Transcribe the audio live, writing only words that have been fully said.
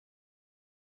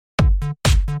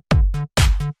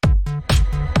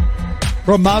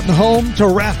From Mountain Home to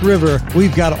Raft River,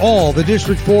 we've got all the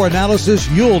District 4 analysis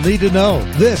you'll need to know.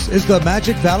 This is the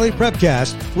Magic Valley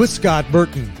Prepcast with Scott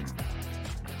Burton.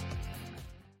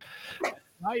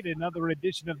 Tonight, another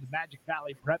edition of the Magic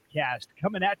Valley Prepcast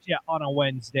coming at you on a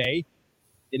Wednesday.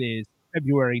 It is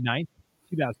February 9th,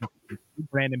 2022.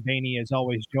 Brandon Baney is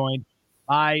always joined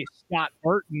by Scott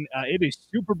Burton. It is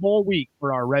Super Bowl week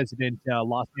for our resident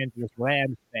Los Angeles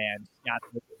Rams fan, Scott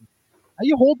Burton. How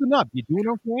you holding up? You doing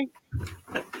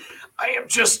okay? I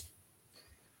just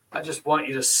want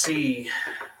you to see.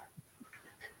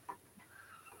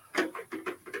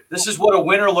 This is what a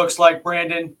winner looks like,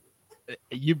 Brandon.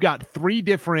 You've got three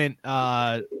different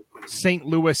St.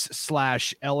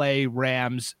 Louis/LA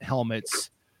Rams helmets.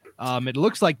 It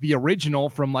looks like the original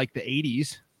from like the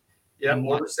 80s. Yeah,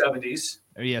 more the 70s.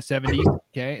 Yeah, 70s.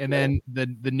 Okay. And then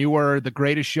the newer, the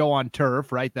Greatest Show on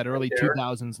Turf, right? That early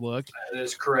 2000s look. That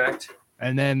is correct.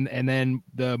 And then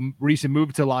the recent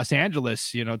move to Los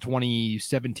Angeles,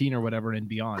 2017 or whatever and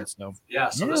beyond. So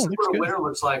this is what a winner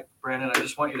looks like, Brandon. I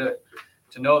just want you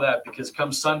to know that, because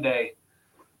come Sunday,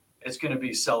 it's going to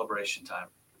be celebration time.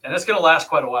 And it's going to last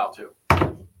quite a while, too.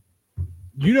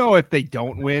 If they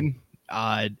don't win,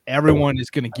 everyone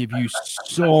is going to give you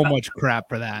so much crap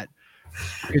for that.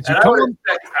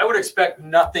 I would expect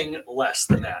nothing less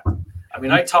than that. I mean,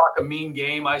 I talk a mean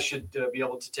game. I should be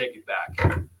able to take it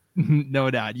back. No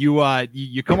doubt.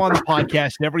 You come on the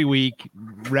podcast every week,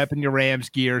 repping your Rams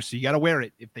gear, so you got to wear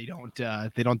it if they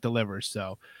don't deliver.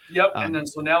 So yep. And then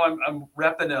so now I'm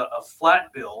repping a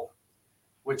flat bill,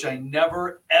 which I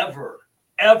never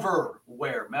ever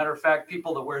wear. Matter of fact,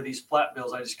 people that wear these flat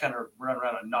bills, I just kind of run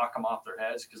around and knock them off their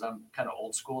heads because I'm kind of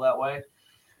old school that way.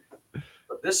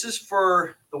 But this is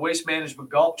for the Waste Management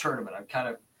Golf Tournament. I'm kind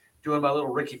of doing my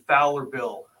little Ricky Fowler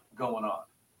bill going on.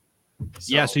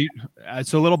 So, yeah,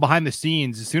 so a little behind the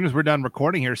scenes. As soon as we're done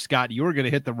recording here, Scott, you were going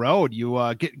to hit the road.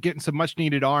 You getting some much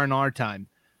needed R&R time.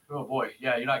 Oh boy,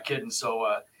 yeah, you're not kidding.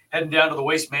 So heading down to the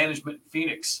Waste Management in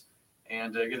Phoenix,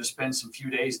 and going to spend some few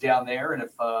days down there. And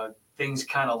if things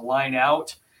kind of line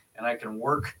out and I can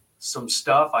work some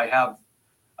stuff, I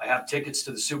have tickets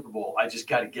to the Super Bowl. I just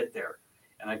got to get there,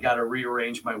 and I got to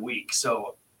rearrange my week.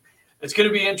 So it's going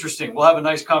to be interesting. We'll have a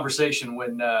nice conversation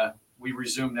when we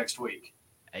resume next week.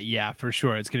 Yeah, for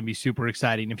sure. It's going to be super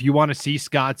exciting. If you want to see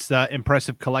Scott's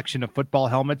impressive collection of football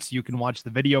helmets, you can watch the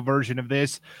video version of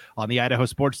this on the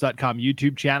idahosports.com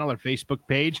YouTube channel or Facebook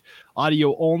page.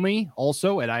 Audio only,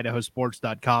 also at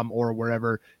idahosports.com or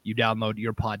wherever you download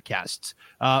your podcasts.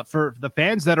 For the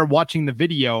fans that are watching the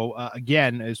video,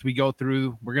 again, as we go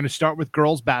through, we're going to start with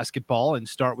girls basketball and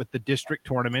start with the district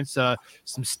tournaments.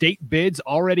 Some state bids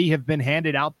already have been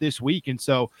handed out this week. And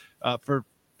so for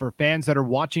fans that are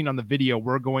watching on the video,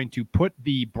 we're going to put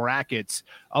the brackets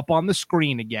up on the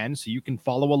screen again so you can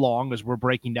follow along as we're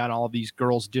breaking down all of these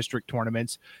girls district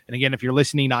tournaments. And again, if you're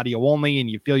listening audio only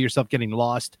and you feel yourself getting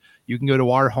lost, you can go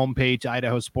to our homepage,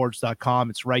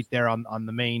 idahosports.com. It's right there on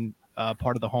the main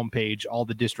part of the homepage. All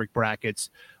the district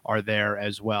brackets are there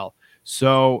as well.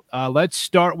 So let's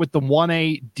start with the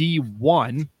 1A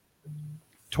D1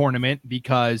 tournament,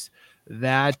 because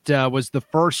that was the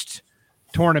first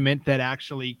tournament that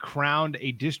actually crowned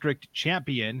a district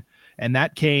champion, and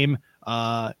that came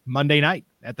Monday night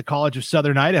at the College of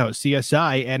Southern Idaho,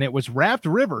 CSI, and it was Raft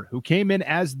River who came in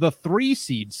as the 3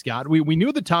 seed, Scott. We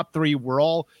knew the top 3 were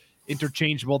all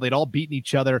interchangeable. They'd all beaten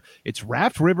each other. It's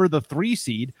Raft River, the 3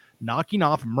 seed, knocking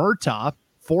off Murtaugh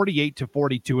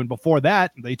 48-42, and before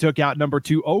that, they took out number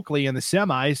 2 Oakley in the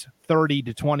semis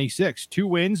 30-26. 2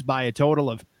 wins by a total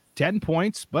of 10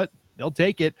 points, but they'll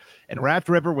take it. And Raft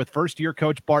River with first-year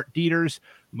coach Bart Dieters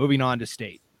moving on to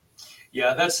state.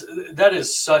 Yeah, that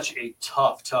is such a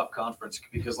tough conference,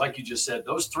 because like you just said,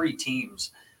 those 3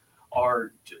 teams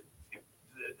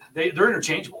they're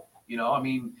interchangeable. I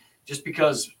mean, just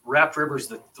because Raft River's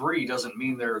the 3 doesn't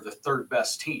mean they're the 3rd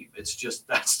best team. It's just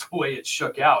that's the way it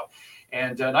shook out.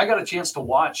 And I got a chance to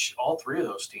watch all 3 of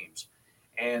those teams,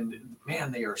 and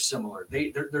man, they are similar.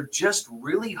 They're just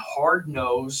really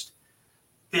hard-nosed,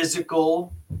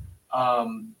 physical,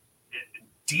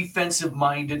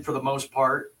 defensive-minded for the most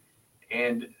part.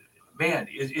 And, man,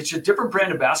 it's a different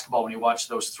brand of basketball when you watch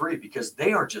those 3, because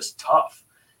they are just tough.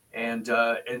 And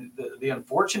the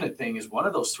unfortunate thing is one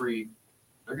of those 3,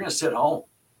 they're going to sit home.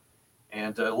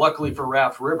 And luckily for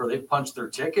Raft River, they've punched their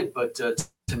ticket. But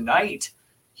tonight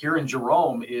here in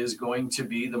Jerome is going to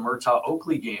be the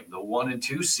Murtaugh-Oakley game, the 1 and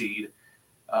 2 seed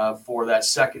for that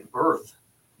second berth,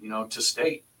 to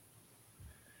state.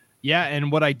 Yeah,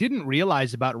 and what I didn't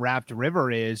realize about Raft River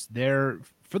is they're,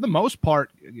 for the most part,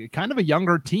 kind of a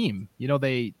younger team.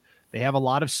 They They have a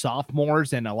lot of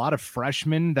sophomores and a lot of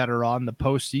freshmen that are on the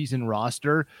postseason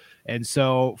roster. And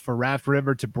so for Raft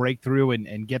River to break through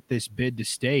and get this bid to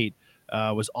state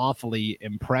was awfully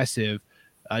impressive.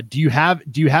 Do you have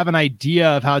an idea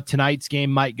of how tonight's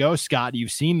game might go, Scott?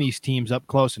 You've seen these teams up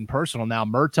close and personal now.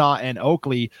 Murtaugh and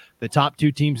Oakley, the top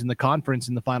two teams in the conference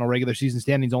in the final regular season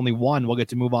standings, only one will get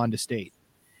to move on to state.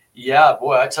 Yeah,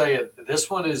 boy, I tell you, this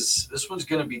one's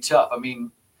going to be tough. I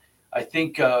mean, I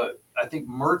think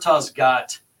Murtaugh's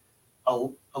got a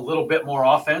little bit more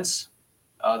offense.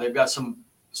 They've got some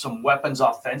weapons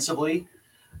offensively,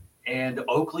 and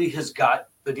Oakley has got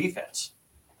the defense.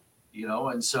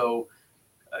 And so.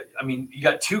 I mean, you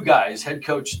got two guys, head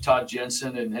coach Todd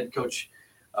Jensen and head coach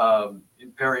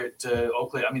Perry at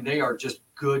Oakley. I mean, they are just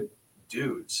good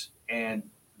dudes, and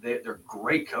they're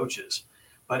great coaches.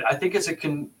 But I think it's a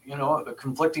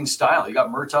conflicting style. You got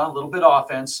Murtaugh, a little bit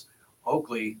offense,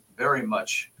 Oakley, very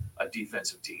much a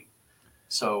defensive team.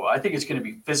 So I think it's going to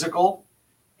be physical,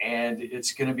 and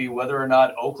it's going to be whether or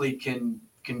not Oakley can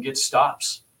get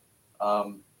stops.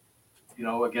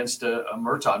 Against a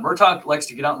Murtaugh. Murtaugh likes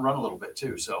to get out and run a little bit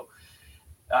too. So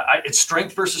it's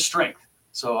strength versus strength.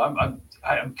 So I'm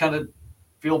kind of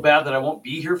feel bad that I won't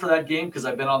be here for that game because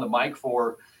I've been on the mic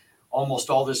for almost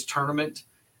all this tournament.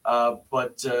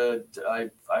 But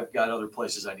I've got other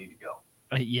places I need to go.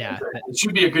 Yeah. It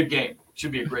should be a good game. It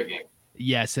should be a great game.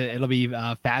 Yes, it'll be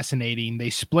fascinating. They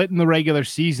split in the regular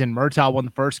season. Murtaugh won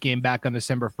the first game back on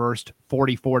December 1st,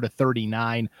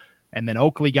 44-39. And then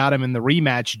Oakley got him in the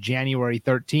rematch January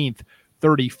 13th,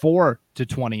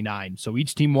 34-29. So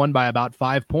each team won by about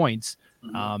 5 points.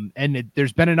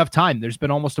 There's been enough time. There's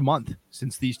been almost a month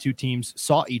since these two teams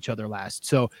saw each other last.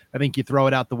 So I think you throw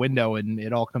it out the window and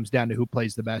it all comes down to who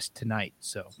plays the best tonight.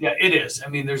 So yeah, it is. I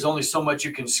mean, there's only so much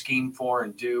you can scheme for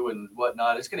and do and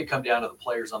whatnot. It's going to come down to the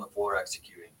players on the floor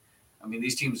executing. I mean,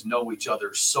 these teams know each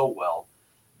other so well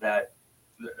that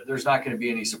there's not going to be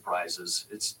any surprises.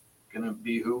 It's going to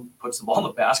be who puts the ball in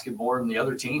the basket more than the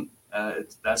other team.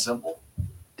 It's that simple.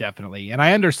 Definitely. And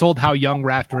I undersold how young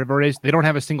Raft River is. They don't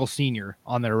have a single senior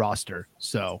on their roster.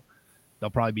 So they'll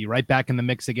probably be right back in the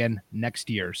mix again next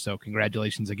year. So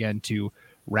congratulations again to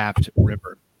Raft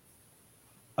River.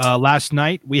 Last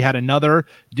night, we had another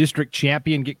district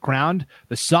champion get crowned.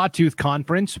 The Sawtooth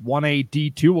Conference, 1A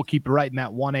D2. We'll keep it right in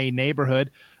that 1A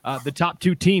neighborhood. The top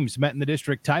two teams met in the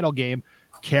district title game,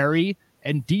 Cary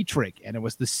and Dietrich, and it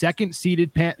was the second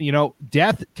seeded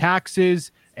Death,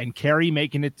 Taxes, and Cary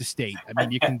making it to state. I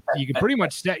mean, you can pretty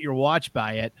much set your watch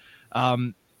by it.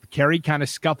 Cary kind of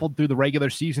scuffled through the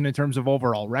regular season in terms of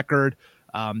overall record,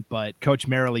 but Coach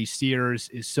Marilee Sears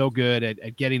is so good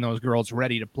at getting those girls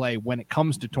ready to play when it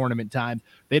comes to tournament time.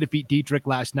 They defeat Dietrich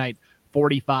last night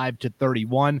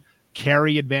 45-31.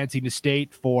 Cary advancing to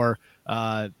state for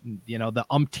the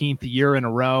umpteenth year in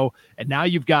a row, and now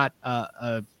you've got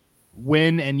a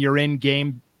win and you're in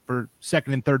game for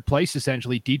second and third place.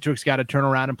 Essentially, Dietrich's got to turn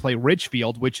around and play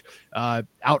Richfield, which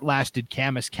outlasted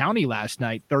Camas County last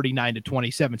night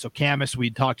 39-27. So Camas, we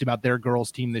talked about their girls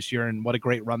team this year and what a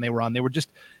great run they were on. They were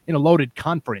just in a loaded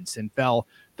conference and fell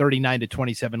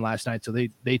 39-27 last night. So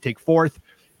they take fourth.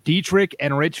 Dietrich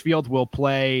and Richfield will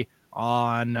play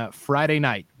on Friday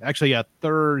night, actually a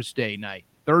Thursday night,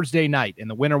 and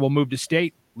the winner will move to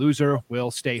state. Loser will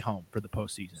stay home for the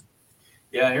postseason.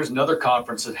 Yeah, here's another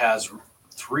conference that has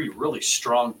three really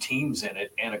strong teams in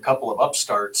it and a couple of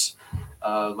upstarts,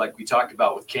 like we talked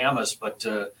about with Camas. But,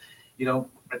 at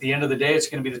the end of the day, it's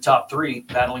going to be the top three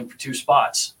battling for two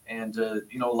spots. And, a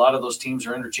lot of those teams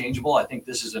are interchangeable. I think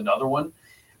this is another one.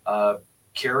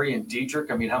 Cary and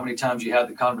Dietrich, I mean, how many times you had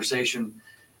the conversation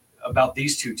about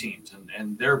these two teams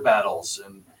and their battles?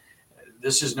 And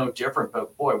this is no different.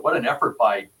 But, boy, what an effort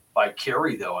by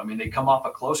Cary, though. I mean, they come off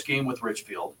a close game with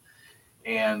Richfield,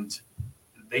 and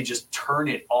they just turn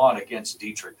it on against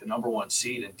Dietrich, the number one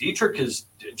seed. And Dietrich has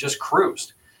just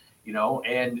cruised,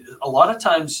 and a lot of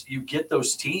times you get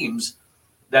those teams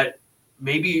that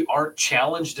maybe aren't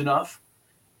challenged enough.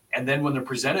 And then when they're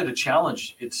presented a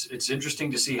challenge, it's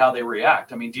interesting to see how they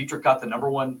react. I mean, Dietrich got the number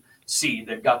one seed.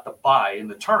 They've got the bye in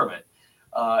the tournament.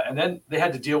 And then they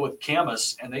had to deal with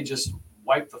Camas, and they just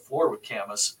wiped the floor with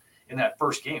Camas in that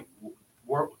first game.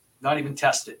 We're not even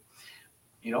tested,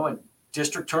 and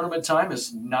district tournament time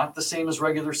is not the same as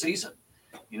regular season,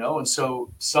 and so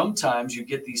sometimes you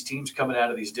get these teams coming out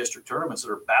of these district tournaments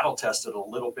that are battle tested a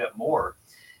little bit more.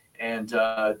 And,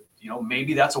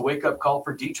 maybe that's a wake up call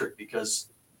for Dietrich because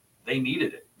they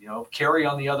needed it. Cary,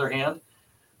 on the other hand,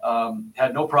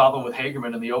 had no problem with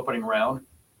Hagerman in the opening round,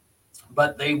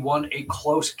 but they won a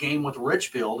close game with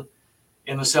Richfield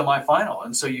in the semifinal.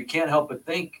 And so you can't help but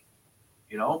think,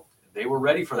 they were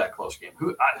ready for that close game.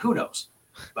 Who knows?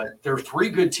 But there are three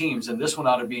good teams, and this one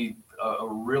ought to be a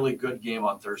really good game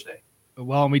on Thursday.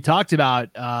 Well, and we talked about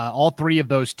all three of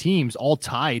those teams all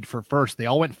tied for first. They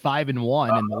all went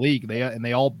 5-1 in the league.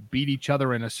 They all beat each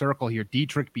other in a circle here.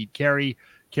 Dietrich beat Carey.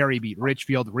 Carey beat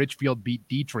Richfield. Richfield beat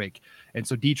Dietrich. And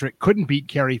so Dietrich couldn't beat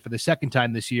Carey for the second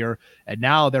time this year. And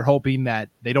now they're hoping that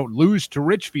they don't lose to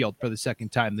Richfield for the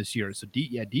second time this year. So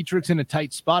Dietrich's in a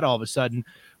tight spot all of a sudden.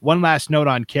 One last note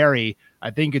on Carey.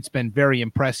 I think it's been very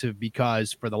impressive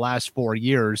because for the last 4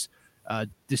 years,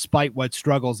 despite what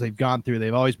struggles they've gone through,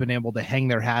 they've always been able to hang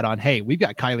their hat on, hey, we've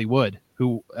got Kylie Wood,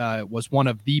 who was one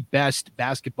of the best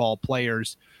basketball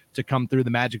players to come through the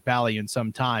Magic Valley in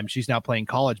some time. She's now playing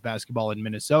college basketball in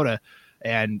Minnesota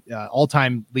and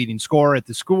all-time leading scorer at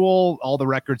the school. All the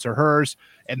records are hers.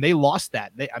 And they lost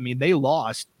that. They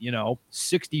lost,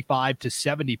 65 to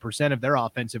 70% of their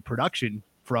offensive production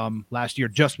from last year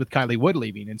just with Kylie Wood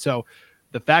leaving. And so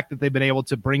the fact that they've been able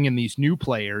to bring in these new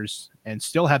players and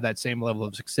still have that same level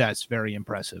of success, very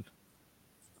impressive.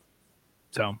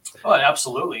 So, oh,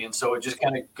 absolutely. And so it just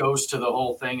kind of goes to the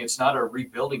whole thing. It's not a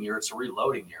rebuilding year, it's a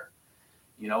reloading year,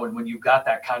 and when you've got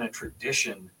that kind of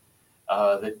tradition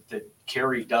that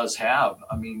Carey does have,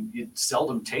 you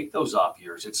seldom take those off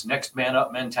years. It's next man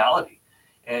up mentality.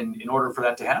 And in order for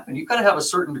that to happen, you've got to have a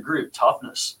certain degree of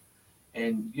toughness.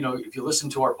 And, if you listen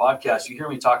to our podcast, you hear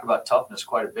me talk about toughness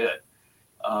quite a bit.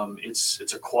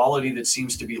 It's a quality that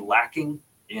seems to be lacking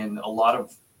in a lot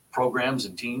of programs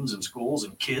and teams and schools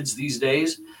and kids these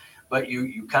days, but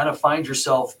you kind of find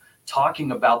yourself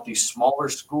talking about these smaller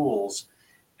schools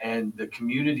and the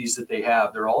communities that they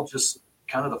have. They're all just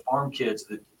kind of the farm kids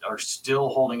that are still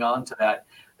holding on to that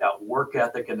work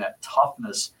ethic and that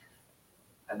toughness,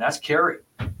 and that's Carey.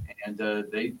 And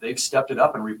they've stepped it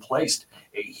up and replaced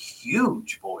a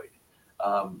huge void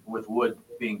with Wood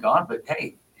being gone. But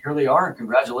hey, here they are, and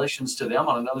congratulations to them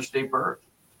on another state berth.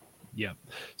 Yep.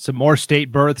 Some more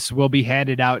state berths will be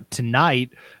handed out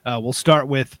tonight. We'll start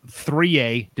with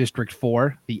 3A District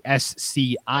 4, the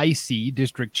SCIC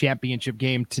District Championship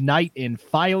game tonight in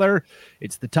Filer.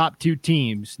 It's the top two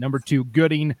teams, number 2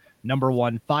 Gooding, number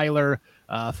 1 Filer.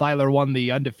 Filer won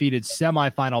the undefeated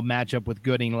semifinal matchup with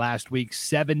Gooding last week,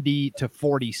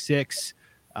 70-46.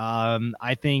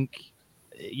 I think,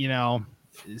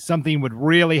 something would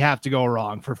really have to go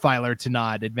wrong for Filer to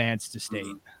not advance to state.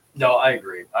 Mm-hmm. No, I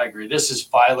agree. This is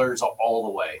Filer's all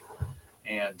the way.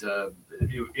 And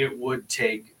it would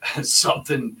take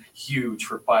something huge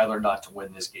for Filer not to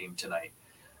win this game tonight.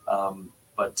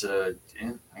 But I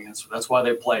guess that's why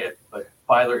they play it. But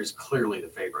Filer is clearly the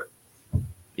favorite.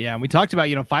 Yeah, and we talked about,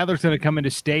 Filer's going to come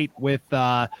into state with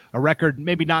a record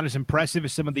maybe not as impressive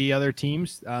as some of the other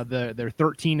teams. They're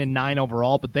 13-9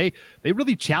 overall, but they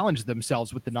really challenged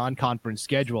themselves with the non-conference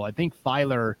schedule. I think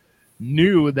Filer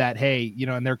knew that, hey,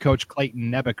 and their coach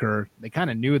Clayton Nebeker, they kind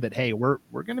of knew that, hey, we're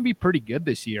going to be pretty good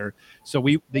this year. So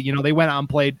they went out and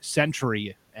played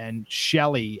Century and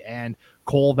Shelley and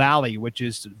Cole Valley, which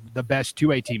is the best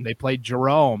 2A team. They played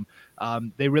Jerome.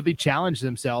 They really challenged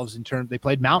themselves they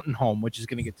played Mountain Home, which is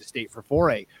going to get to state for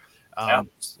 4A.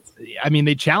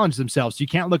 They challenged themselves. You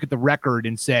can't look at the record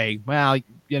and say, well,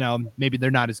 maybe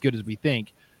they're not as good as we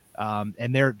think.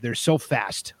 And they're so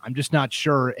fast. I'm just not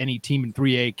sure any team in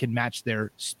 3A can match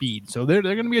their speed. So they're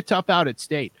going to be a tough out at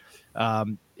state,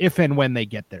 if and when they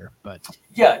get there. But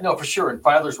yeah, no, for sure. And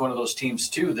Filer's one of those teams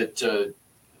too that,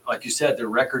 like you said, their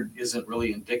record isn't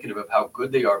really indicative of how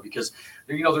good they are because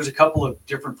there's a couple of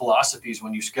different philosophies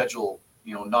when you schedule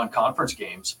non-conference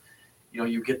games.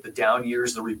 You get the down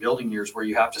years, the rebuilding years, where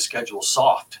you have to schedule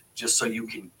soft just so you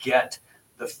can get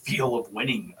the feel of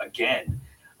winning again.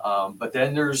 But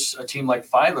then there's a team like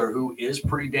Filer who is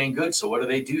pretty dang good. So what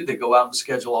do? They go out and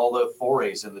schedule all the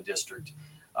 4As in the district,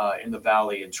 in the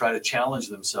valley, and try to challenge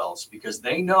themselves because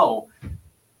they know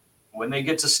when they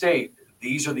get to state,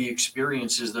 these are the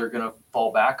experiences they're going to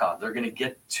fall back on. They're going to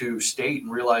get to state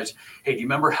and realize, hey, do you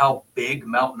remember how big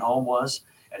Mountain Home was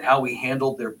and how we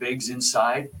handled their bigs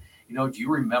inside? Do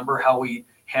you remember how we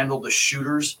handled the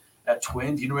shooters at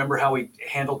Twin? Do you remember how we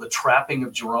handled the trapping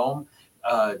of Jerome?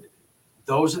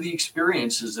 Those are the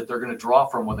experiences that they're going to draw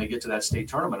from when they get to that state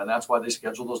tournament, and that's why they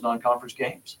schedule those non-conference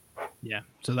games. Yeah,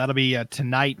 so that'll be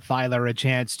tonight. Filer a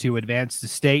chance to advance to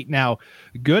state. Now,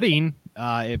 Gooding,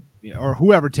 or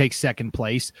whoever takes second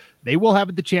place, they will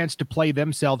have the chance to play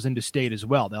themselves into state as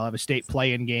well. They'll have a state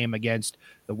play-in game against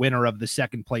the winner of the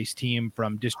second place team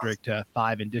from District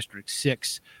 5 and District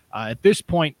 6. At this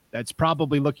point, that's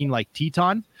probably looking like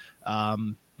Teton.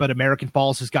 But American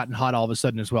Falls has gotten hot all of a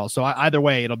sudden as well. So either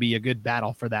way, it'll be a good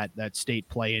battle for that state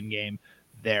play-in game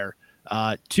there.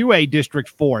 2A District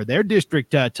 4. Their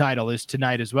district title is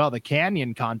tonight as well, the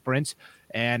Canyon Conference.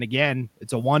 And again,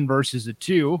 it's a 1 versus a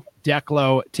 2.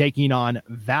 Declo taking on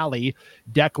Valley.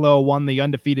 Declo won the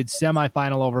undefeated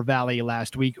semifinal over Valley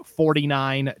last week,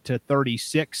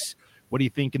 49-36. What do you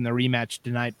think in the rematch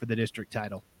tonight for the district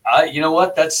title? You know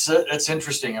what? That's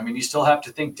interesting. I mean, you still have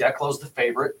to think Declo's the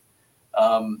favorite,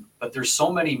 but there's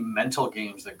so many mental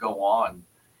games that go on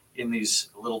in these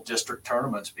little district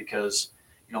tournaments because,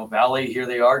 you know, Valley, here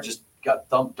they are, just got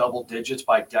thumped double digits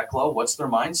by Declo. What's their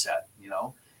mindset? You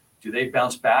know, do they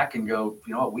bounce back and go,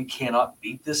 you know what, we cannot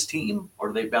beat this team? Or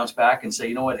do they bounce back and say,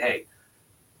 you know what, hey,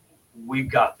 we've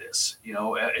got this. You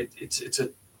know, it's a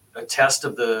test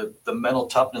of the mental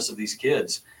toughness of these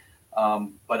kids. But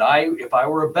if I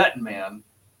were a betting man,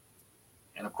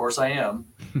 and of course I am,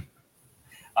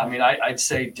 I mean, I'd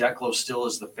say Declo still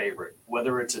is the favorite.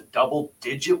 Whether it's a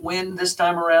double-digit win this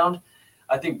time around,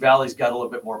 I think Valley's got a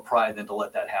little bit more pride than to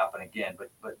let that happen again.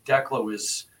 But Declo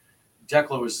is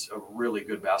a really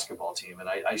good basketball team, and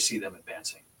I see them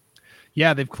advancing.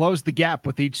 Yeah, they've closed the gap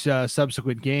with each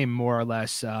subsequent game, more or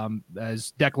less,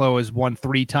 as Declo has won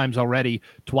 3 times already,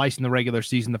 twice in the regular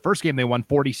season. The first game they won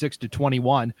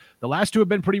 46-21. The last 2 have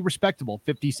been pretty respectable,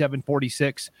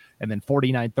 57-46 and then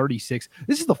 49-36.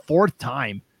 This is the 4th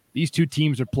time these 2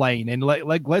 teams are playing. And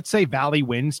let's say Valley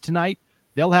wins tonight,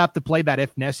 they'll have to play that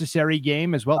if necessary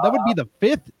game as well. That would be the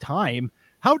 5th time.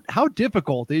 How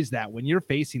difficult is that when you're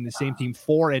facing the same team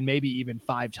 4 and maybe even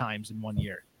 5 times in 1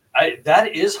 year?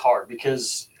 That is hard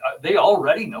because they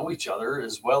already know each other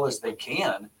as well as they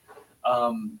can.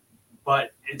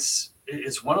 But it's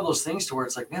one of those things to where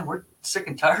it's like, man, we're sick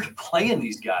and tired of playing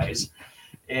these guys.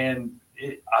 And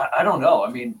I don't know. I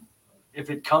mean, if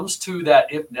it comes to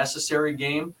that if necessary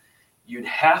game, you'd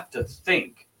have to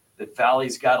think that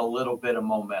Valley's got a little bit of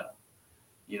momentum.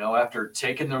 You know, after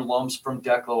taking their lumps from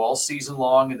Declo all season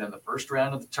long and then the first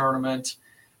round of the tournament,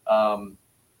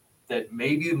 that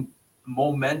maybe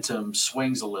momentum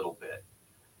swings a little bit,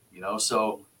 you know.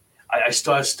 So I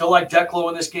still like Declo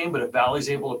in this game, but if Valley's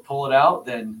able to pull it out,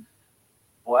 then,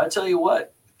 boy, I tell you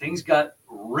what, things got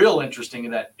real interesting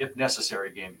in that if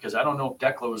necessary game because I don't know if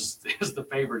Declo is the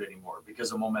favorite anymore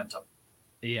because of momentum.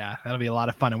 Yeah, that'll be a lot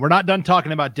of fun. And we're not done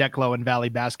talking about Declo and Valley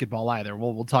basketball either.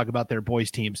 We'll talk about their boys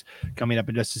teams coming up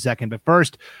in just a second. But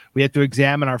first, we have to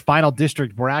examine our final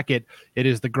district bracket. It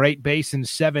is the Great Basin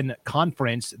 7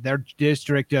 Conference. Their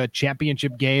district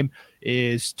championship game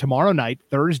is tomorrow night,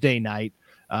 Thursday night,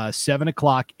 7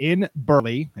 o'clock in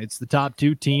Burley. It's the top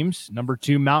 2 teams, number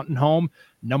 2 Mountain Home,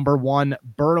 number 1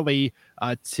 Burley.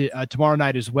 Tomorrow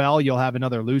night as well, you'll have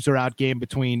another loser out game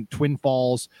between Twin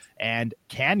Falls and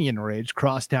Canyon Ridge,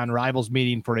 crosstown rivals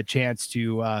meeting for a chance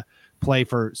to play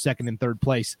for 2nd and 3rd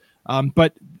place.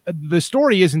 But the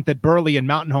story isn't that Burley and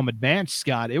Mountain Home advanced,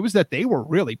 Scott. It was that they were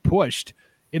really pushed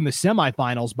in the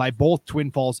semifinals by both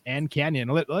Twin Falls and Canyon.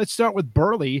 Let's start with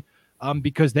Burley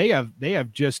because they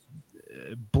have just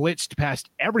blitzed past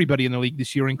everybody in the league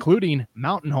this year, including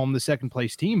Mountain Home, the 2nd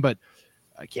place team. But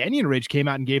Canyon Ridge came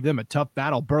out and gave them a tough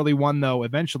battle. Burley won, though,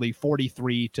 eventually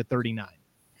 43-39.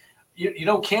 You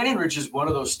know, Canyon Ridge is one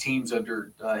of those teams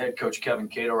under head coach Kevin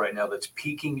Cato right now that's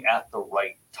peaking at the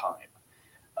right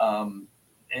time.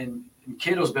 And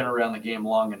Cato's been around the game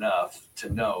long enough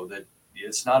to know that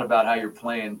it's not about how you're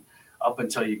playing up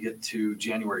until you get to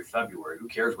January, February. Who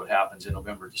cares what happens in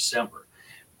November, December?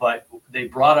 But they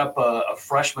brought up a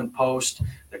freshman post.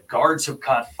 The guards have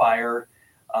caught fire.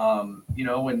 You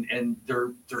know, and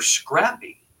they're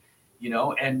scrappy, you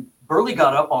know, and Burley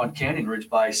got up on Canyon Ridge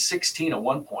by 16 at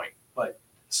one point, but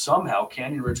somehow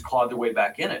Canyon Ridge clawed their way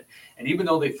back in it. And even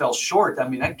though they fell short, I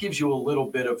mean, that gives you a little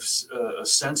bit of a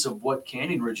sense of what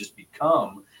Canyon Ridge has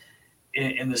become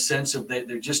in the sense of they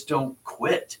just don't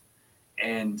quit.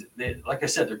 And like I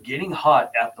said, they're getting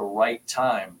hot at the right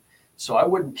time. So I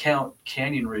wouldn't count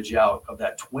Canyon Ridge out of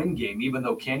that twin game, even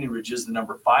though Canyon Ridge is the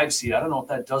number 5 seed. I don't know if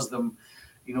that does them,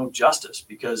 you know, justice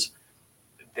because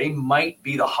they might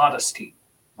be the hottest team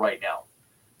right now.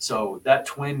 So that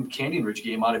twin Canyon Ridge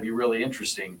game ought to be really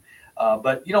interesting.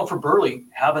 But, you know, for Burley,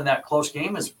 having that close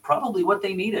game is probably what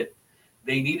they needed.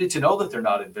 They needed to know that they're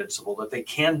not invincible, that they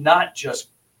cannot just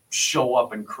show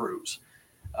up and cruise.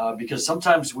 Because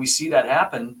sometimes we see that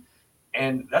happen,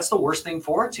 and that's the worst thing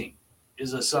for a team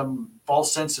is some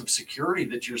false sense of security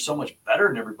that you're so much better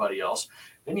than everybody else.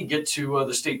 Then you get to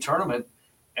the state tournament,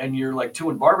 and you're like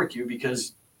 2 in barbecue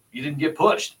because you didn't get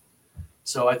pushed.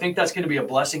 So I think that's going to be a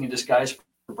blessing in disguise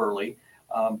for Burley.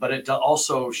 But it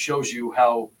also shows you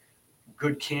how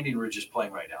good Canyon Ridge is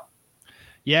playing right now.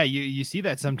 Yeah, you see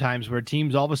that sometimes where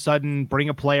teams all of a sudden bring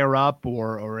a player up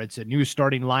or it's a new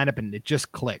starting lineup and it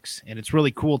just clicks. And it's really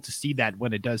cool to see that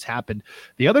when it does happen.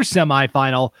 The other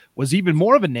semifinal was even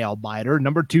more of a nail biter.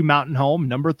 Number 2 Mountain Home,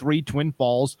 number 3 Twin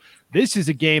Falls. This is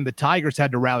a game the Tigers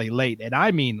had to rally late, and I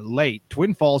mean late.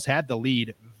 Twin Falls had the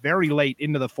lead very late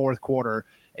into the fourth quarter.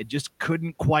 It just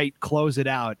couldn't quite close it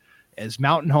out as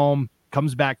Mountain Home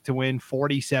comes back to win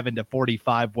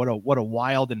 47-45. What a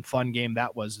wild and fun game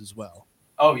that was as well.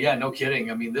 Oh yeah, no kidding.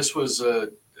 I mean, this was a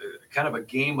kind of a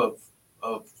game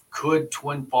of could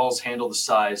Twin Falls handle the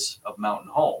size of Mountain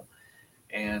Home,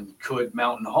 and could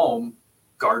Mountain Home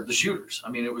guard the shooters? I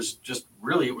mean, it was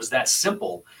that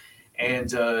simple.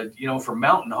 And for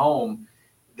Mountain Home,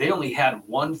 they only had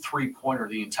 1 3-pointer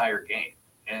the entire game,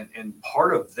 and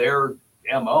part of their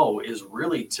MO is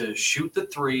really to shoot the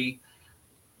three,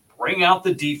 bring out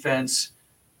the defense,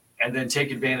 and then take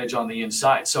advantage on the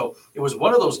inside. So it was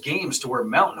one of those games to where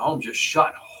Mountain Home just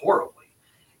shot horribly,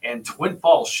 and Twin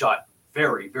Falls shot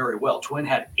very, very well. Twin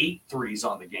had 8 threes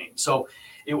on the game. So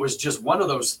it was just one of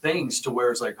those things to where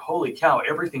it's like, holy cow,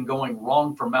 everything going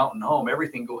wrong for Mountain Home,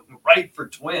 everything going right for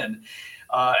Twin.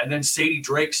 And then Sadie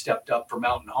Drake stepped up for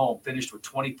Mountain Home, finished with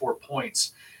 24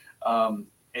 points.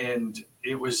 And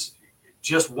it was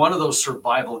just one of those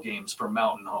survival games for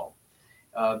Mountain Home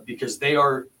because they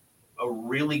are a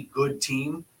really good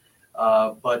team,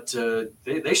 but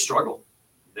they struggled.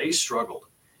 They struggled.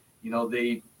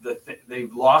 They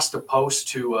lost a post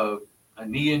to a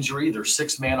knee injury. They're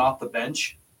 6th man off the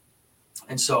bench,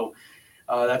 and so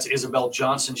that's Isabel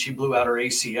Johnson. She blew out her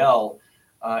ACL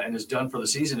and is done for the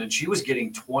season. And she was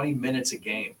getting 20 minutes a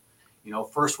game.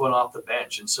 First one off the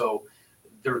bench, and so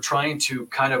they're trying to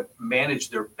kind of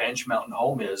manage their bench. Mountain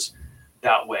Home is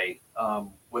that way.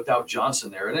 Without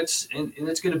Johnson there. And it's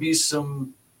going to be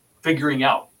some figuring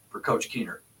out for Coach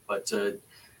Keener. But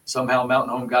somehow Mountain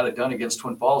Home got it done against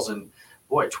Twin Falls. And,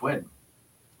 boy, Twin,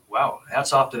 wow,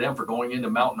 hats off to them for going into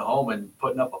Mountain Home and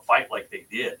putting up a fight like they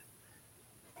did.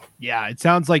 Yeah, it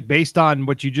sounds like based on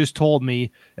what you just told me,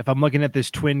 if I'm looking at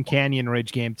this Twin Canyon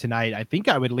Ridge game tonight, I think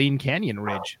I would lean Canyon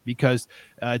Ridge because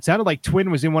it sounded like Twin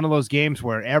was in one of those games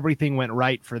where everything went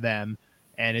right for them.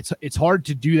 And it's hard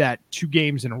to do that 2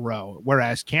 games in a row,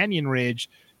 whereas Canyon Ridge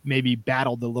maybe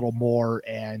battled a little more.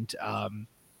 And,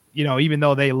 even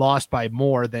though they lost by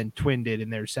more than Twin did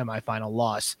in their semifinal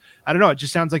loss, I don't know. It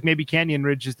just sounds like maybe Canyon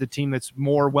Ridge is the team that's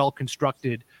more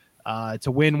well-constructed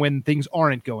to win when things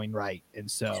aren't going right.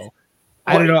 And so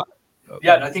I don't know.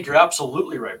 Yeah, and I think you're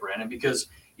absolutely right, Brandon, because,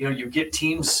 you get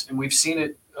teams, and we've seen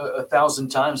it 1,000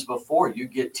 times before, you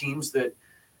get teams that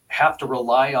have to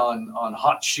rely on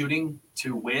hot shooting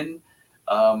to win.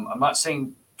 I'm not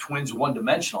saying Twin's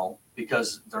one-dimensional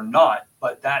because they're not,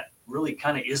 but that really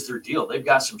kind of is their deal. They've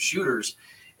got some shooters,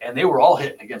 and they were all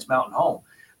hitting against Mountain Home.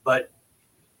 But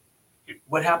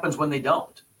what happens when they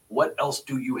don't? What else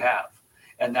do you have?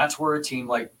 And that's where a team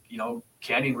like,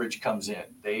 Canyon Ridge comes in.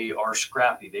 They are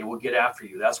scrappy. They will get after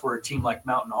you. That's where a team like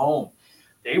Mountain Home,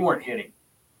 they weren't hitting,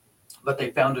 but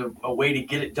they found a way to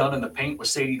get it done in the paint with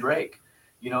Sadie Drake.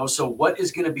 So what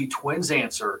is going to be Twins'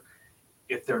 answer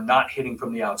if they're not hitting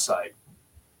from the outside?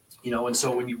 And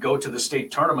so when you go to the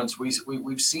state tournaments,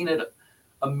 we've seen it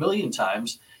a million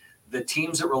times. The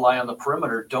teams that rely on the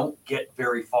perimeter don't get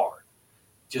very far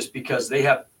just because they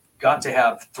have got to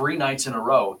have 3 nights in a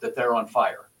row that they're on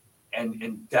fire.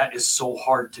 And that is so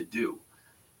hard to do.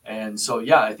 And so,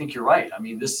 yeah, I think you're right. I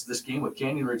mean, this game with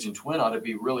Canyon Ridge and Twin ought to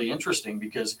be really interesting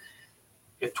because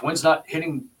if Twin's not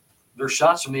hitting their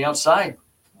shots from the outside,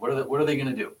 what are they going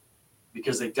to do?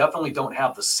 Because they definitely don't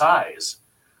have the size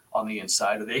on the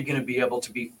inside. Are they going to be able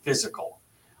to be physical?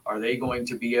 Are they going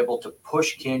to be able to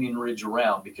push Canyon Ridge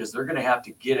around? Because they're going to have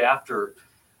to get after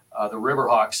the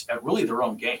Riverhawks at really their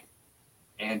own game.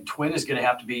 And Twin is going to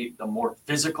have to be the more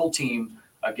physical team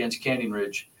against Canyon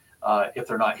Ridge if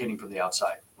they're not hitting from the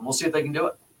outside. And we'll see if they can do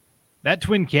it. That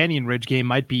Twin Canyon Ridge game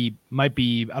might be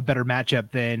a better matchup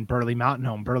than Burley Mountain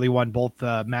Home. Burley won both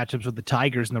matchups with the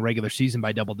Tigers in the regular season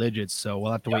by double digits, so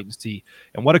we'll have to wait and see.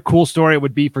 And what a cool story it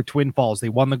would be for Twin Falls. They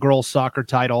won the girls' soccer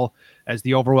title as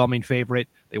the overwhelming favorite.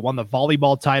 They won the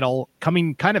volleyball title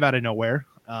coming kind of out of nowhere.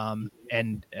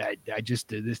 And I just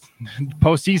this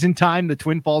postseason time, the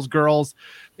Twin Falls girls,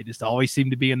 they just always seem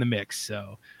to be in the mix.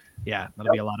 So, yeah,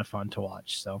 that'll be a lot of fun to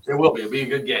watch. So it will be. It'll be a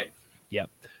good game.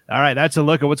 Yep. All right, that's a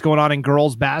look at what's going on in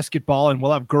girls basketball, and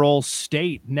we'll have girls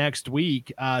state next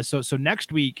week. So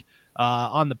next week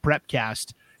on the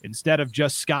Prepcast, instead of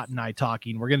just Scott and I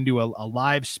talking, we're going to do a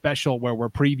live special where we're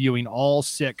previewing all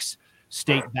 6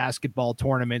 state basketball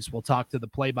tournaments. We'll talk to the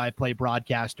play-by-play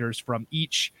broadcasters from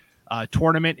each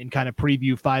tournament and kind of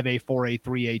preview 5A, 4A,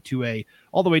 3A, 2A,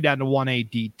 all the way down to 1A,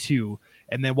 D2.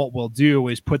 And then what we'll do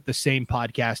is put the same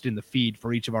podcast in the feed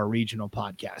for each of our regional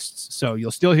podcasts. So you'll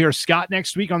still hear Scott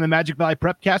next week on the Magic Valley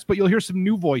Prepcast, but you'll hear some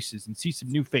new voices and see some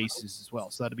new faces as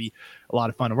well. So that'll be a lot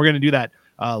of fun. And we're going to do that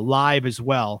live as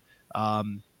well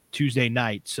Tuesday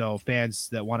night. So fans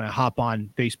that want to hop on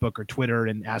Facebook or Twitter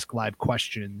and ask live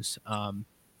questions can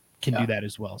do that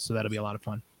as well. So that'll be a lot of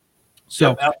fun.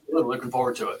 So absolutely looking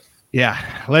forward to it.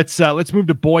 Yeah, let's move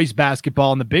to boys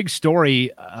basketball. And the big story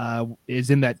is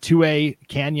in that 2A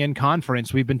Canyon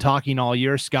Conference. We've been talking all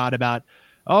year, Scott, about,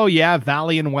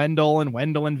 Valley and Wendell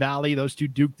and Valley. Those two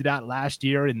duked it out last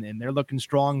year, and they're looking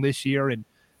strong this year. And,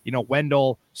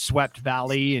 Wendell swept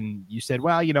Valley, and you said,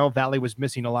 Valley was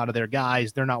missing a lot of their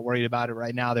guys. They're not worried about it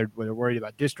right now. They're worried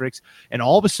about districts. And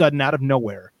all of a sudden, out of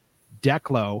nowhere,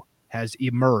 Declo has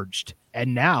emerged.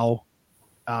 And now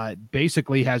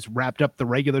basically has wrapped up the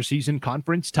regular season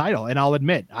conference title. And I'll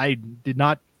admit, I did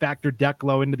not factor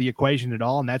Declo into the equation at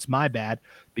all, and that's my bad,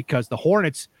 because the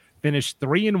Hornets finished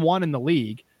 3-1 in the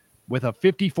league with a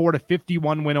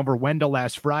 54-51 win over Wendell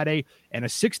last Friday and a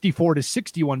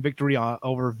 64-61 victory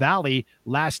over Valley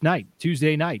last night,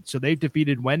 Tuesday night. So they've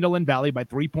defeated Wendell and Valley by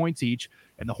 3 points each,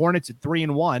 and the Hornets at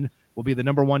 3-1 will be the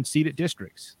number one seed at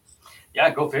districts. Yeah,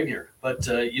 go figure. But,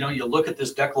 you look at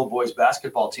this Declo boys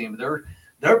basketball team,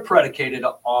 they're predicated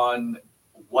on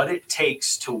what it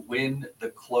takes to win the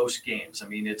close games. I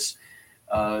mean, it's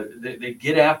they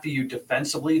get after you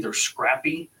defensively. They're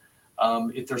scrappy.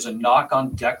 If there's a knock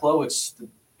on Declo, it's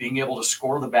being able to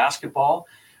score the basketball.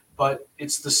 But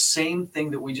it's the same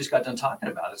thing that we just got done talking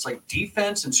about. It's like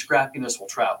defense and scrappiness will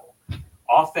travel.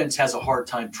 Offense has a hard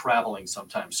time traveling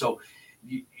sometimes. So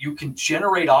you can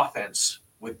generate offense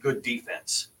with good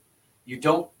defense. You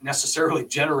don't necessarily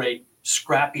generate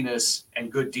scrappiness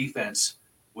and good defense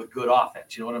with good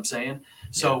offense. You know what I'm saying? Yeah.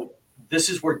 So this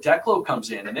is where Declo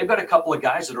comes in, and they've got a couple of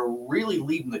guys that are really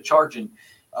leading the charge in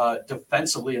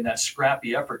defensively in that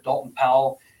scrappy effort. Dalton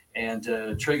Powell and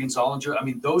Tragan Zollinger. I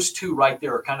mean, those two right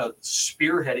there are kind of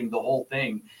spearheading the whole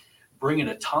thing, bringing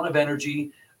a ton of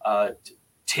energy,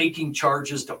 taking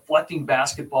charges, deflecting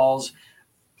basketballs,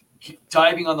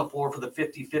 diving on the floor for the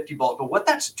 50-50 ball. But what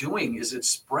that's doing is it's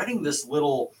spreading this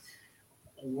little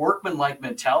workman-like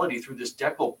mentality through this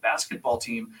Declo basketball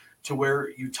team to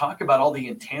where you talk about all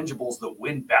the intangibles that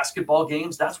win basketball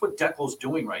games. That's what Declo's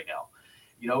doing right now.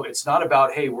 It's not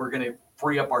about, hey, we're going to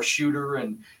free up our shooter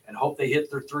and hope they hit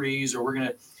their threes, or we're going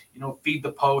to, feed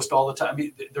the post all the time. I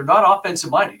mean, they're not offensive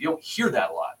minded. You don't hear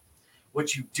that a lot.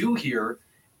 What you do hear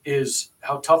is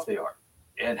how tough they are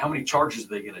and how many charges are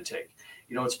they going to take.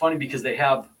 It's funny because they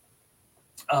have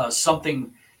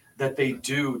something that they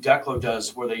do, Declo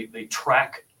does, where they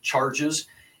track charges,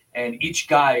 and each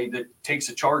guy that takes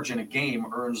a charge in a game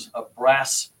earns a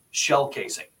brass shell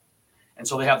casing. And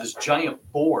so they have this giant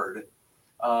board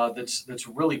that's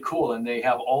really cool, and they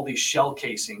have all these shell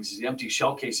casings, these empty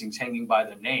shell casings hanging by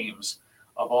the names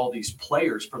of all these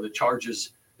players for the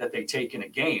charges that they take in a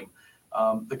game.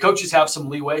 The coaches have some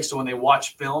leeway, so when they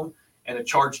watch film and a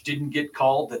charge didn't get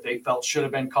called that they felt should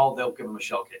have been called, they'll give them a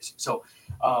shell casing. So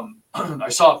I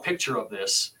saw a picture of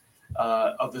this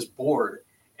board,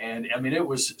 and I mean, it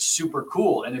was super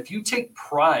cool. And if you take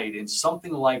pride in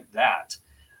something like that,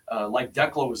 like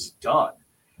Declo has done,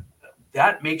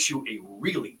 that makes you a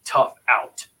really tough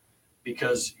out,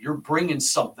 because you're bringing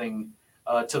something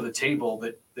to the table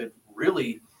that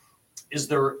really is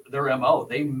their MO.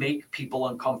 They make people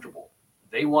uncomfortable.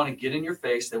 They want to get in your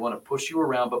face. They want to push you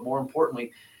around. But more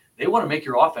importantly, they want to make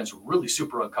your offense really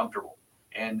super uncomfortable.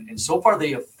 And so far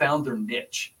they have found their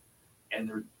niche, and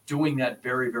they're doing that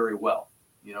very, very well.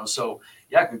 So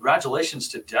yeah, congratulations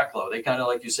to Declo. They kind of,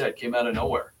 like you said, came out of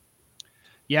nowhere.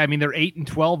 Yeah, I mean, they're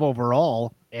 8-12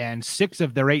 overall, and 6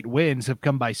 of their 8 wins have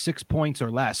come by 6 points or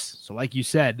less. So like you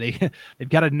said, they've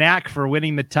got a knack for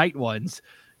winning the tight ones.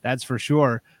 That's for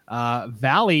sure.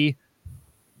 Valley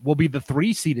will be the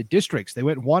 3-seeded districts. They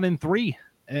went 1-3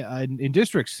 in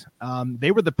districts.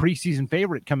 They were the preseason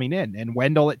favorite coming in, and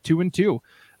Wendell at 2-2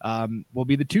 will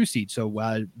be the 2 seed. So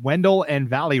Wendell and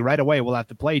Valley right away will have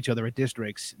to play each other at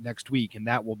districts next week, and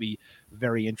that will be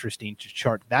very interesting to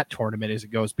chart that tournament as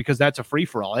it goes, because that's a free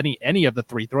for all. Any of the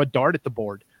 3, throw a dart at the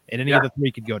board, and any of the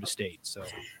 3 could go to state. So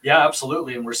yeah,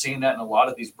 absolutely, and we're seeing that in a lot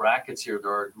of these brackets here.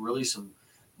 There are really some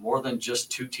more than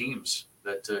just 2 teams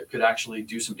that could actually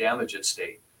do some damage at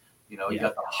state. You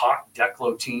got the hot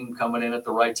Declo team coming in at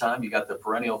the right time. You got the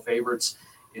perennial favorites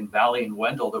in Valley and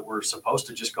Wendell that were supposed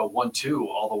to just go 1-2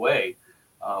 all the way.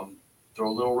 Throw a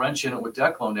little wrench in it with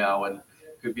Declo now, and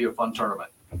it could be a fun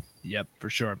tournament. Yep, for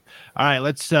sure. All right,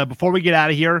 let's before we get out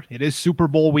of here, it is Super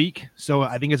Bowl week, so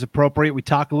I think it's appropriate we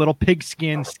talk a little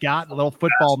pigskin, Scott, a little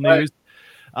football news.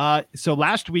 So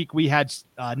last week we had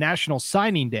National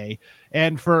Signing Day,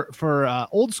 and for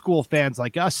old school fans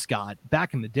like us, Scott,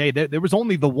 back in the day, there was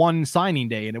only the one signing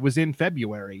day, and it was in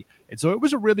February, and so it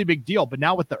was a really big deal. But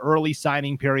now with the early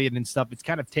signing period and stuff, it's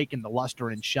kind of taken the luster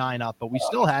and shine up. But we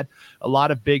still had a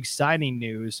lot of big signing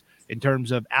news in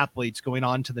terms of athletes going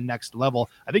on to the next level.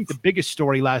 I think the biggest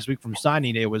story last week from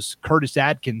signing day was Curtis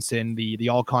Atkinson, the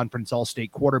all-conference,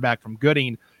 all-state quarterback from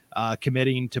Gooding,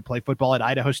 committing to play football at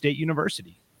Idaho State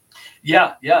University.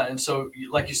 Yeah. And so,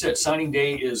 like you said, signing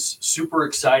day is super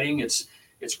exciting. It's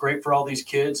great for all these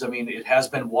kids. I mean, it has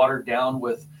been watered down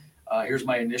with, here's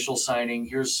my initial signing.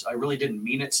 I really didn't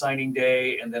mean it signing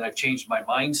day. And then I changed my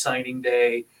mind signing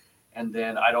day. And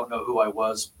then I don't know who I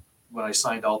was when I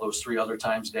signed all those 3 other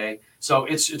times day. So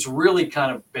it's really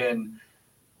kind of been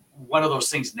one of those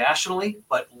things nationally,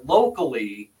 but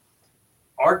locally,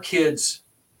 our kids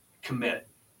commit.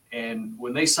 And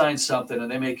when they sign something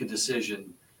and they make a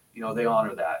decision, they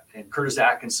honor that. And Curtis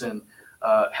Atkinson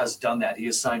has done that. He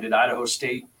has signed at Idaho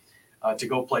State to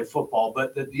go play football.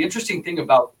 But the interesting thing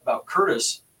about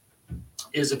Curtis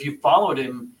is if you followed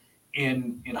him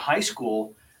in high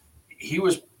school, he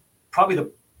was probably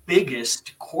the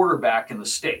biggest quarterback in the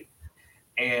state.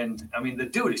 And, I mean, the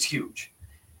dude is huge.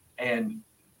 And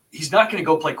he's not going to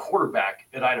go play quarterback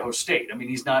at Idaho State. I mean,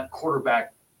 he's not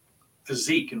quarterback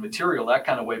physique and material, that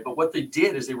kind of way. But what they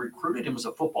did is they recruited him as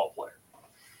a football player.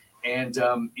 And,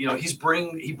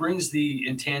 he brings the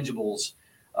intangibles,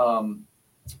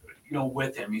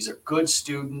 with him. He's a good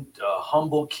student, a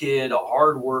humble kid, a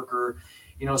hard worker,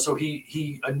 so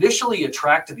he initially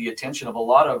attracted the attention of a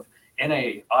lot of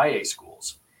NAIA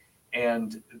schools.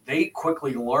 And they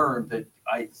quickly learned that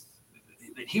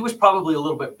he was probably a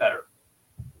little bit better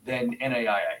than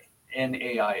NAIA.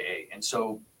 And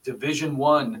so Division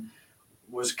I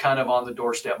was kind of on the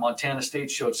doorstep. Montana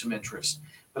State showed some interest.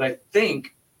 But I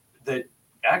think that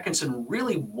Atkinson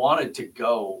really wanted to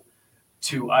go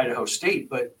to Idaho State,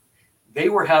 but they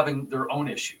were having their own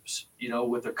issues,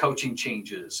 with the coaching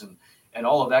changes and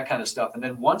all of that kind of stuff. And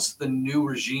then once the new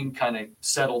regime kind of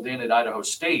settled in at Idaho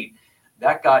State,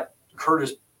 that got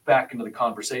Curtis back into the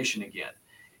conversation again.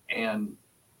 And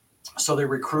so they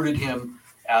recruited him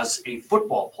as a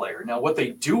football player. Now, what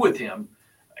they do with him,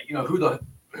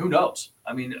 who knows?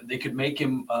 I mean, they could make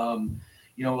him,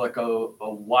 like a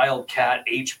wildcat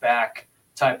H-back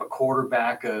type of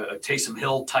quarterback, a Taysom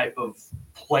Hill type of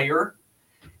player,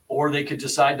 or they could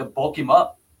decide to bulk him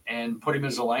up and put him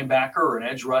as a linebacker or an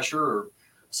edge rusher or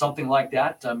something like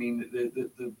that. I mean,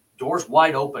 the door's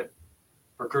wide open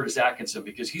for Curtis Atkinson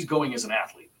because he's going as an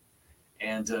athlete.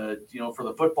 And, for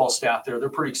the football staff there, they're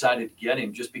pretty excited to get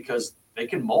him just because they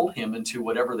can mold him into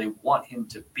whatever they want him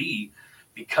to be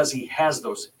because he has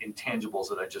those intangibles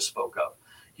that I just spoke of.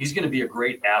 He's going to be a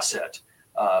great asset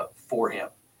for him,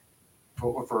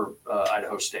 for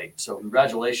Idaho State. So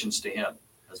congratulations to him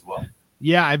as well.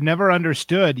 Yeah, I've never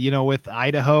understood, with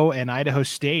Idaho and Idaho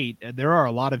State, there are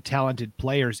a lot of talented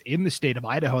players in the state of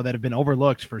Idaho that have been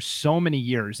overlooked for so many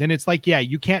years. And it's like, yeah,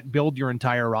 you can't build your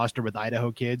entire roster with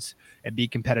Idaho kids and be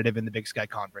competitive in the Big Sky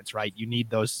Conference, right? You need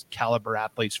those caliber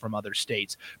athletes from other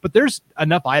states. But there's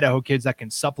enough Idaho kids that can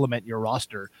supplement your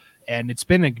roster. And it's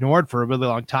been ignored for a really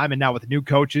long time. And now with new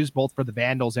coaches, both for the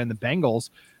Vandals and the Bengals,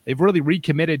 they've really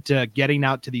recommitted to getting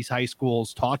out to these high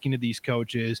schools, talking to these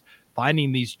coaches,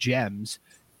 finding these gems.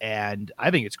 And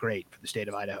I think it's great for the state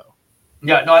of Idaho.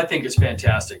 Yeah, no, I think it's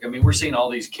fantastic. I mean, we're seeing all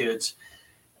these kids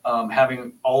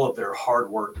having all of their hard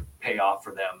work pay off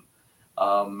for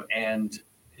them. And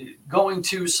going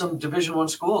to some Division I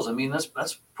schools, I mean,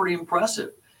 that's pretty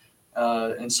impressive.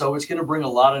 And so it's going to bring a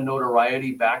lot of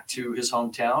notoriety back to his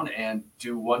hometown and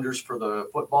do wonders for the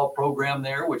football program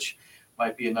there, which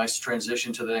might be a nice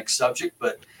transition to the next subject.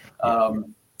 But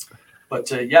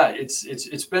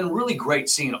it's been really great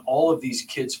seeing all of these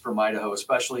kids from Idaho,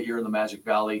 especially here in the Magic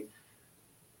Valley,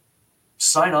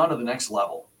 sign on to the next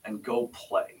level and go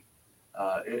play.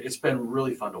 It's been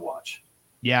really fun to watch.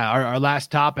 Yeah, our last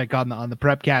topic on the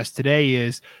Prepcast today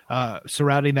is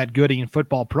surrounding that Gooding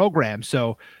football program.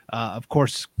 So, of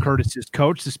course, Curtis's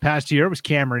coach this past year was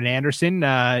Cameron Anderson.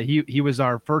 He was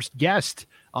our first guest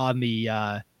on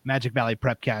the Magic Valley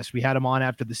Prepcast. We had him on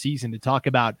after the season to talk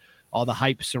about all the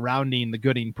hype surrounding the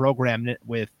Gooding program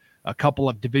with a couple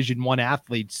of Division I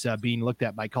athletes being looked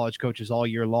at by college coaches all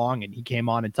year long. And he came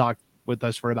on and talked with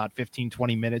us for about 15,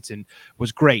 20 minutes and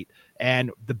was great.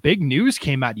 And the big news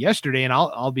came out yesterday, and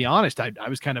I'll be honest, I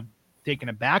was kind of taken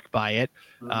aback by it.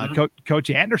 Coach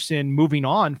Anderson moving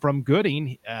on from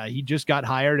Gooding. He just got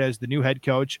hired as the new head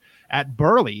coach at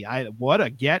Burley. What a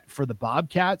get for the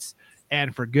Bobcats.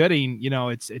 And for Gooding,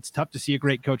 it's tough to see a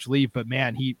great coach leave, but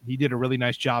man, he did a really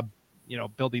nice job,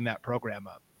 building that program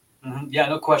up. Yeah,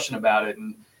 no question about it.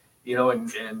 And,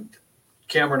 and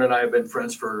Cameron and I have been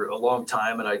friends for a long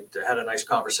time, and I had a nice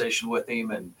conversation with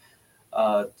him, and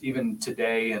even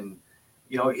today. And,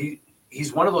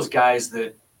 he's one of those guys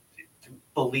that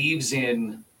believes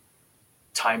in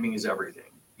timing is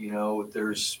everything.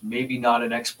 There's maybe not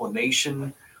an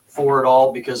explanation for it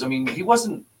all because, he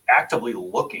wasn't actively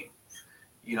looking.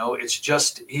 It's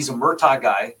just he's a Murtaugh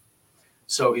guy,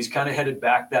 so he's kind of headed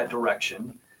back that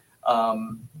direction.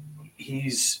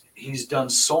 He's done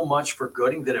so much for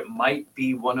Gooding that it might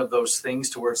be one of those things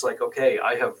to where it's like, okay,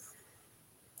 I have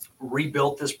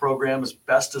rebuilt this program as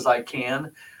best as I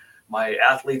can. My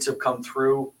athletes have come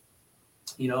through.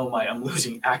 I'm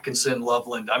losing Atkinson,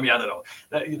 Loveland. I don't know.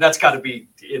 That's got to be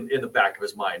in the back of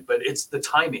his mind, but it's the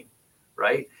timing,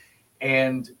 right?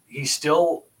 And he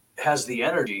still has the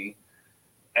energy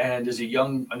and is a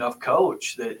young enough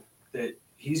coach that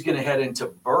he's going to head into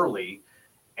Burley.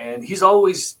 And he's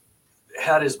always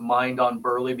had his mind on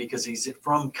Burley because he's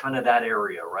from kind of that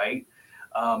area, right?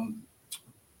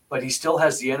 But he still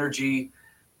has the energy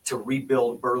to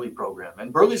rebuild Burley program.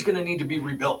 And Burley's going to need to be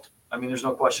rebuilt. There's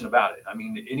no question about it.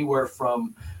 Anywhere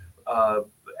from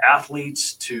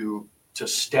athletes to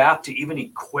staff to even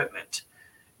equipment,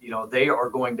 they are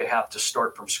going to have to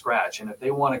start from scratch. And if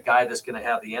they want a guy that's going to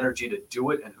have the energy to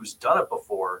do it and who's done it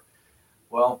before,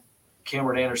 well,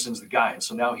 Cameron Anderson's the guy. And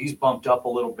so now he's bumped up a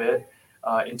little bit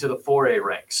into the 4A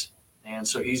ranks. And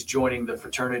so he's joining the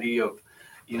fraternity of,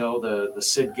 the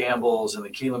Sid Gambles and the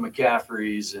Keelan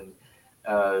McCaffreys and,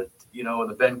 and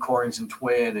the Ben Corrington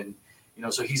twin. And,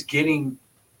 so he's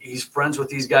friends with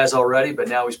these guys already, but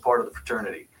now he's part of the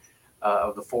fraternity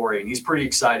of the 4A. And he's pretty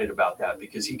excited about that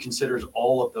because he considers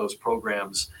all of those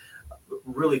programs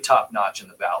really top notch in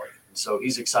the Valley. And so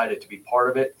he's excited to be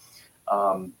part of it.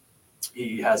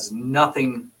 He has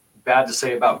nothing bad to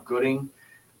say about Gooding.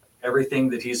 Everything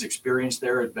that he's experienced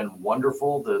there has been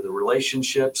wonderful. The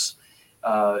relationships,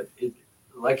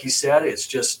 like he said,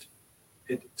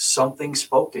 something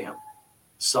spoke to him,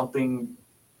 something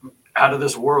out of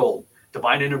this world,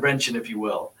 divine intervention, if you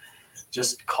will,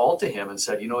 just called to him and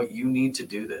said, you need to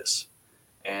do this.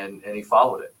 And he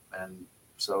followed it. And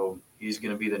so he's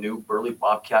going to be the new Burley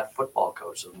Bobcat football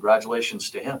coach. So congratulations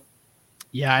to him.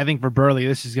 Yeah, I think for Burley,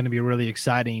 this is going to be really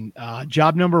exciting.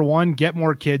 Job number one, get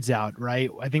more kids out, right?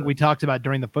 I think we talked about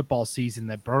during the football season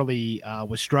that Burley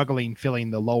was struggling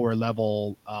filling the lower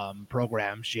level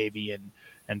programs, JV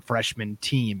and freshman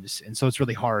teams. And so it's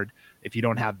really hard if you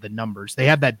don't have the numbers. They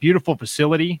have that beautiful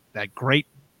facility, that great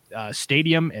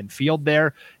stadium and field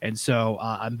there. And so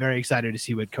I'm very excited to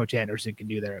see what Coach Anderson can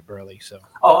do there at Burley. So,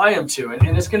 I am too.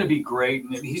 And it's going to be great.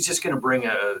 And he's just going to bring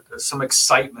some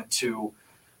excitement to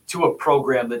a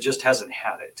program that just hasn't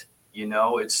had it.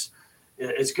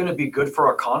 It's going to be good for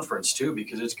our conference too,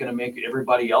 because it's going to make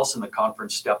everybody else in the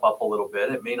conference step up a little bit.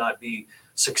 It may not be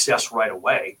success right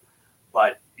away,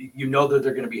 but that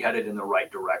they're going to be headed in the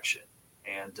right direction.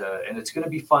 And it's going to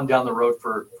be fun down the road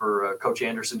for Coach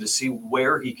Anderson to see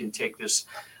where he can take this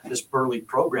Burley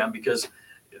program, because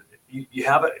you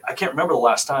have it. I can't remember the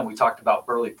last time we talked about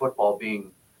Burley football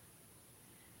being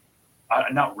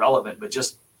not relevant, but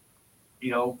just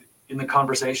in the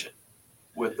conversation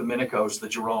with the Minicos, the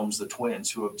Jeromes, the Twins,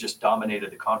 who have just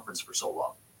dominated the conference for so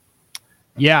long.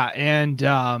 Yeah,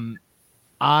 and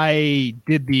I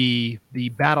did the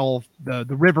battle, the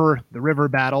river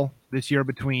battle this year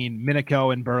between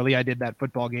Minico and Burley. I did that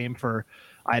football game for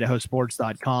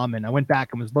idahosports.com, and I went back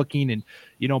and was looking,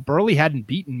 and Burley hadn't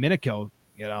beaten Minico,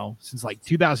 since like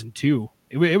 2002.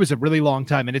 It was a really long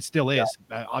time, and it still is.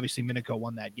 Yeah. Obviously, Minico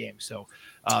won that game. So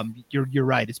you're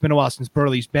right. It's been a while since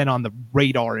Burley's been on the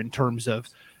radar in terms of,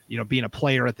 being a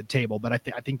player at the table. But I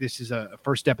think this is a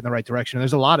first step in the right direction.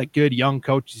 There's a lot of good young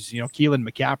coaches. Keelan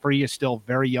McCaffrey is still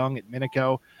very young at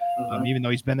Minico, even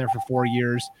though he's been there for 4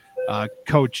 years.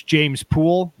 Coach James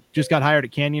Poole just got hired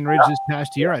at Canyon Ridge this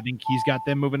past year. I think he's got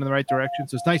them moving in the right direction.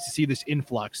 So it's nice to see this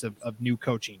influx of new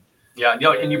coaching. Yeah,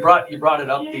 and you brought it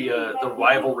up, the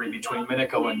rivalry between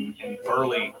Minico and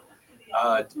Burley,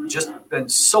 just been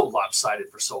so lopsided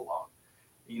for so long,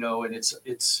 and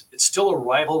it's still a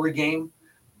rivalry game,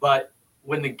 but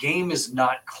when the game is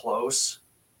not close,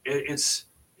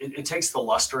 it takes the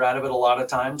luster out of it a lot of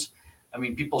times.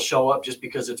 People show up just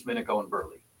because it's Minico and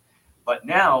Burley, but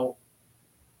now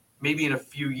maybe in a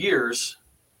few years,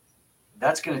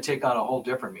 that's going to take on a whole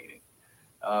different meaning,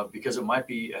 because it might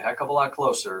be a heck of a lot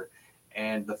closer.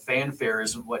 And the fanfare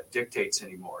isn't what dictates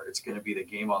anymore. It's going to be the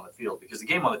game on the field, because the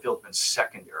game on the field has been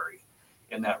secondary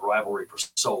in that rivalry for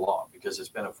so long, because it's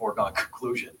been a foregone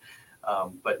conclusion.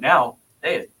 But now,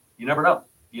 hey, you never know.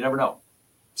 You never know.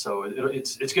 So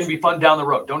it's going to be fun down the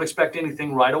road. Don't expect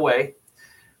anything right away,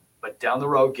 but down the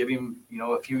road, give him,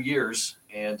 a few years.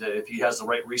 And if he has the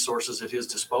right resources at his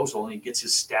disposal and he gets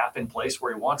his staff in place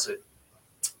where he wants it,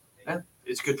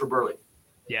 it's good for Burley.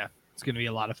 Yeah, it's going to be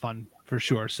a lot of fun for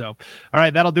sure. So, all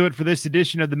right, that'll do it for this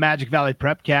edition of the Magic Valley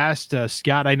Prepcast.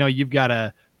 Scott, I know you've got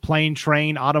a plane,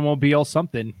 train, automobile,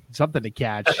 something to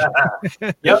catch.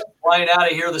 Yep, flying out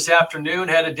of here this afternoon,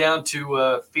 headed down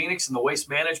to Phoenix in the waste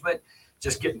management.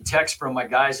 Just getting texts from my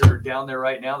guys that are down there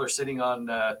right now. They're sitting on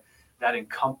that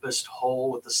encompassed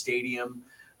hole with the stadium,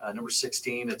 number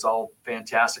 16. It's all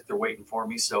fantastic. They're waiting for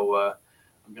me, so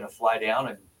I'm going to fly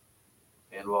down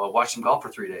and watch some golf for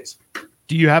 3 days.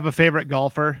 Do you have a favorite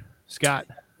golfer, Scott?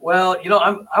 Well,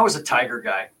 I was a Tiger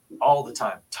guy all the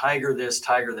time. Tiger this,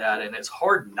 Tiger that, and it's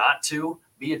hard not to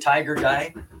be a Tiger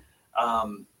guy.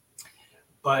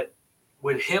 But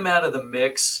with him out of the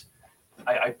mix,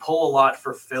 I pull a lot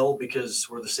for Phil because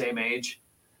we're the same age.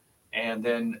 And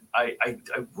then I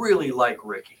really like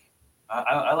Ricky.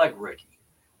 I like Ricky.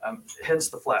 Hence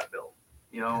the flat bill.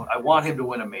 I want him to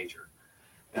win a major.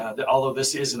 Although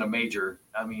this isn't a major,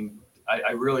 I mean,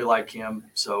 I really like him.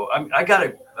 So I got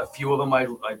a few of them I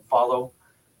follow,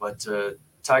 but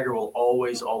Tiger will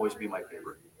always be my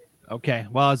favorite. Okay.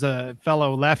 Well, as a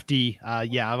fellow lefty,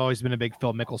 I've always been a big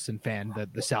Phil Mickelson fan,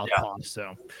 the Southpaw. Yeah.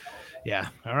 So, yeah.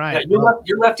 All right. Yeah,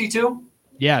 you're lefty too?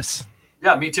 Yes.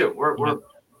 Yeah, me too. We're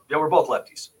both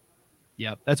lefties.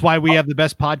 Yep. That's why we have the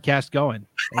best podcast going.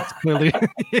 That's clearly.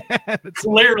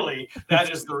 Clearly, that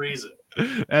is the reason.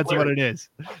 That's what it is.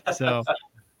 So,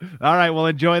 all right. Well,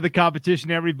 enjoy the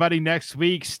competition, everybody. Next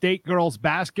week, State Girls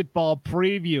Basketball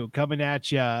Preview coming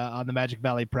at you on the Magic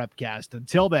Valley Prepcast.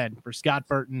 Until then, for Scott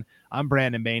Burton, I'm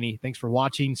Brandon Baney. Thanks for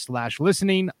watching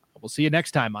 /listening. We'll see you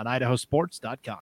next time on idahosports.com.